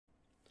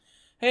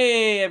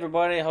Hey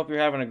everybody, I hope you're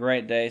having a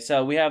great day.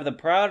 So we have the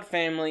Proud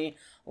Family,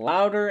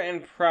 Louder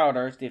and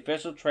Prouder. It's the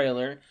official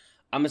trailer.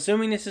 I'm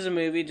assuming this is a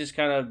movie, just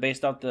kind of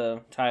based off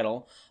the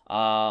title.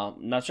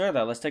 Not sure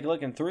though. Let's take a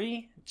look in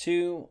 3,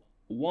 2,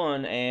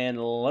 1, and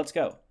let's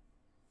go.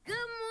 Good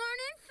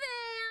morning,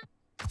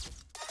 fam.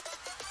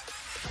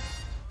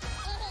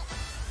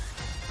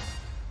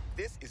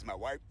 This is my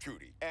wife,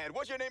 Trudy. And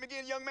what's your name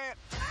again, young man?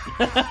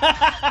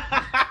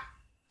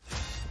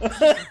 You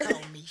can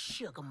call me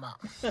Sugar Mama.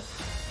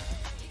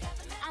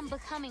 I'm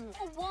becoming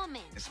a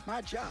woman. It's my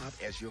job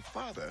as your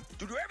father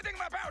to do everything in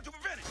my power to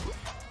prevent it.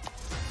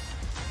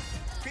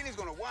 Penny's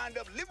gonna wind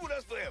up living with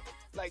us forever,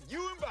 like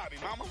you and Bobby,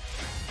 Mama.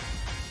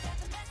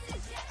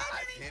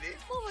 Hi, Penny.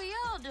 What were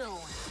y'all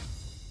doing?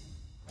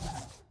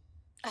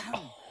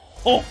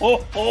 Ho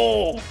ho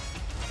ho!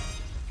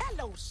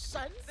 Hello,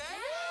 son.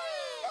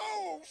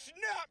 Oh,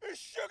 snap! It's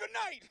Sugar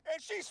Night,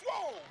 and she's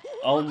swole.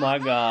 Oh my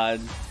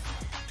God.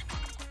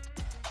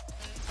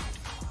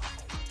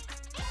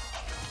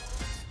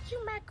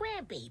 You my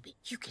grandbaby.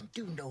 You can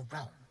do no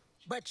wrong.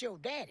 But your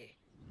daddy,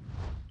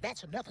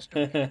 that's another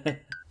story. The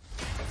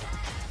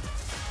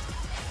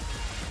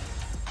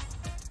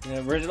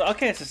original.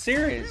 Okay, it's a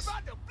series.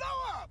 About to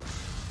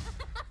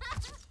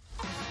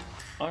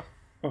blow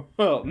up.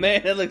 Oh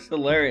man, that looks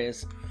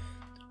hilarious.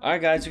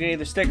 Alright guys, you can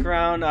either stick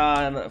around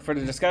for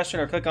the discussion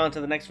or click on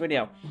to the next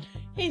video.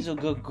 He's a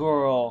good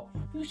girl.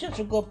 You're such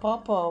a good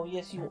papa.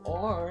 Yes, you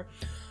are.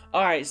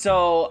 Alright,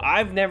 so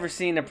I've never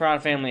seen the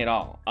Proud Family at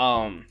all.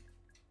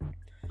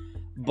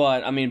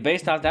 But I mean,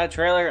 based off that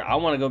trailer, I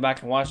want to go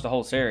back and watch the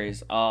whole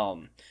series. I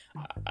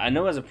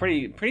know it was a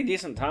pretty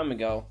decent time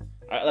ago.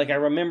 I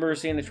remember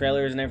seeing the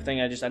trailers and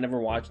everything. I never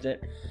watched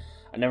it.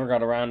 I never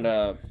got around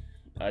to.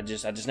 I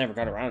just never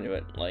got around to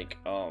it.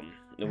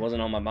 It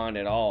wasn't on my mind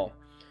at all.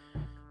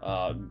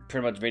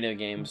 Pretty much video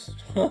games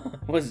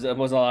was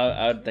all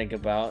I'd think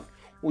about.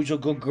 Who's a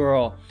good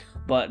girl?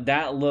 But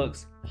that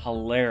looks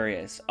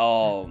hilarious.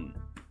 Oh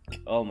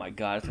my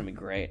God, it's gonna be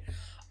great.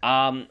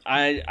 I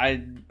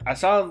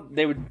saw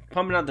they were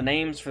pumping out the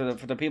names for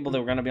the people that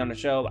were gonna be on the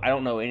show. I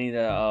don't know any of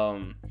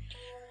the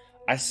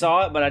I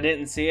saw it, but I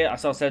didn't see it. I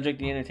saw Cedric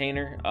the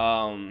Entertainer.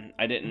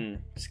 I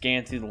didn't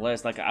scan through the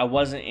list. Like, I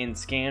wasn't in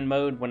scan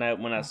mode when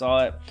I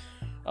saw it.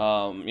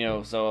 You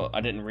know, so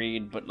I didn't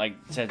read. But like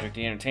Cedric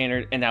the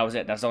Entertainer, and that was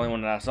it. That's the only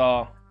one that I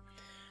saw.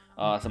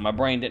 So my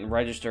brain didn't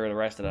register the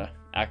rest of the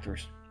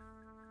actors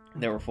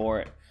that were for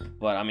it.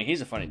 But I mean,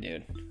 he's a funny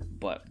dude.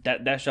 But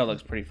that show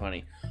looks pretty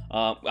funny.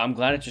 I'm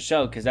glad it's a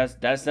show because that's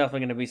definitely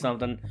going to be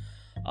something.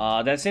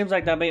 That seems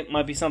like that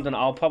might be something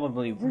I'll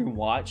probably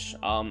rewatch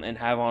and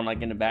have on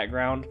like in the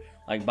background,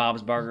 like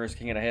Bob's Burgers,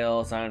 King of the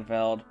Hill,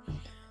 Seinfeld.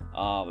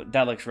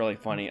 That looks really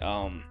funny.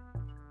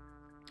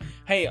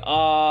 Hey,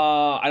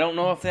 I don't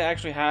know if they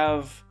actually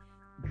have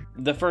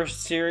the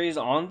first series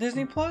on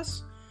Disney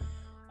Plus.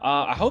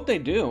 I hope they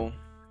do.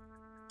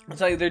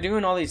 It's like they're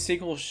doing all these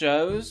sequel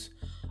shows,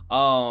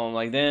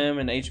 like them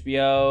and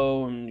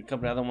HBO and a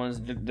couple of other ones.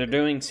 They're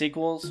doing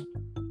sequels.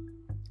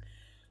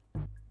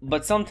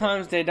 But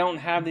sometimes they don't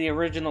have the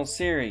original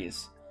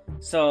series.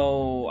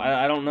 So,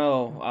 I don't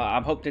know.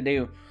 I hope they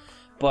do.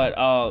 But,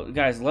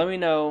 guys, let me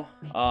know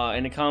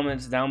in the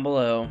comments down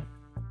below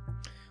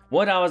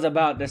what I was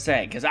about to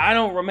say. Because I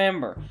don't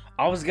remember.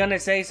 I was going to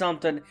say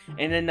something,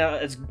 and then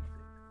it's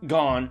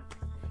gone.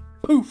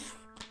 Poof.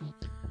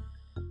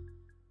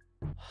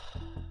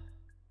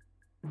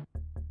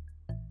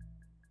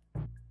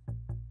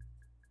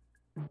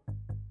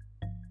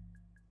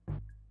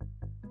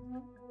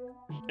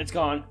 It's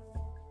gone.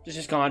 It's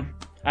just gone.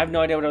 I have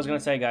no idea what I was going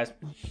to say, guys.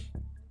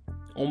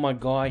 Oh my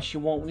gosh, she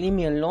won't leave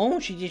me alone.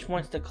 She just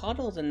wants the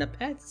cuddles and the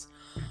pets.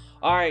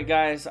 Alright,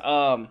 guys.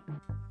 Oh,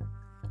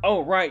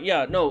 right,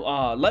 yeah,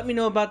 no, let me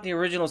know about the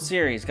original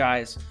series,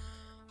 guys.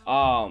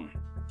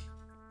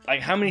 Like,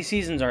 how many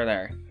seasons are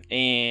there?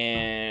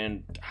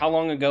 And how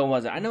long ago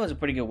was it? I know it was a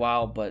pretty good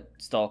while, but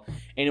still.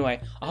 Anyway,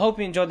 I hope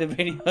you enjoyed the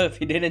video. If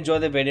you did enjoy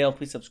the video,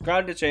 please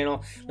subscribe to the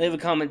channel, leave a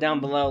comment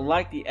down below,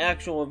 like the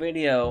actual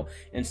video,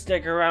 and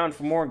stick around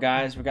for more,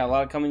 guys. We got a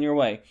lot coming your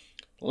way.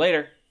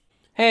 Later.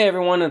 Hey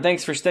everyone, and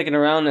thanks for sticking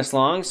around this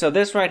long. So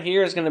this right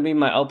here is going to be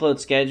my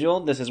upload schedule.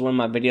 This is when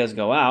my videos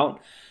go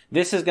out.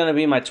 This is going to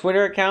be my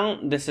Twitter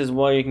account. This is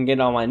where you can get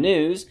all my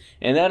news.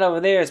 And that over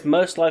there is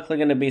most likely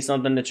going to be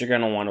something that you're going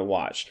to want to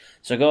watch.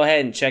 So go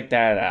ahead and check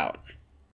that out.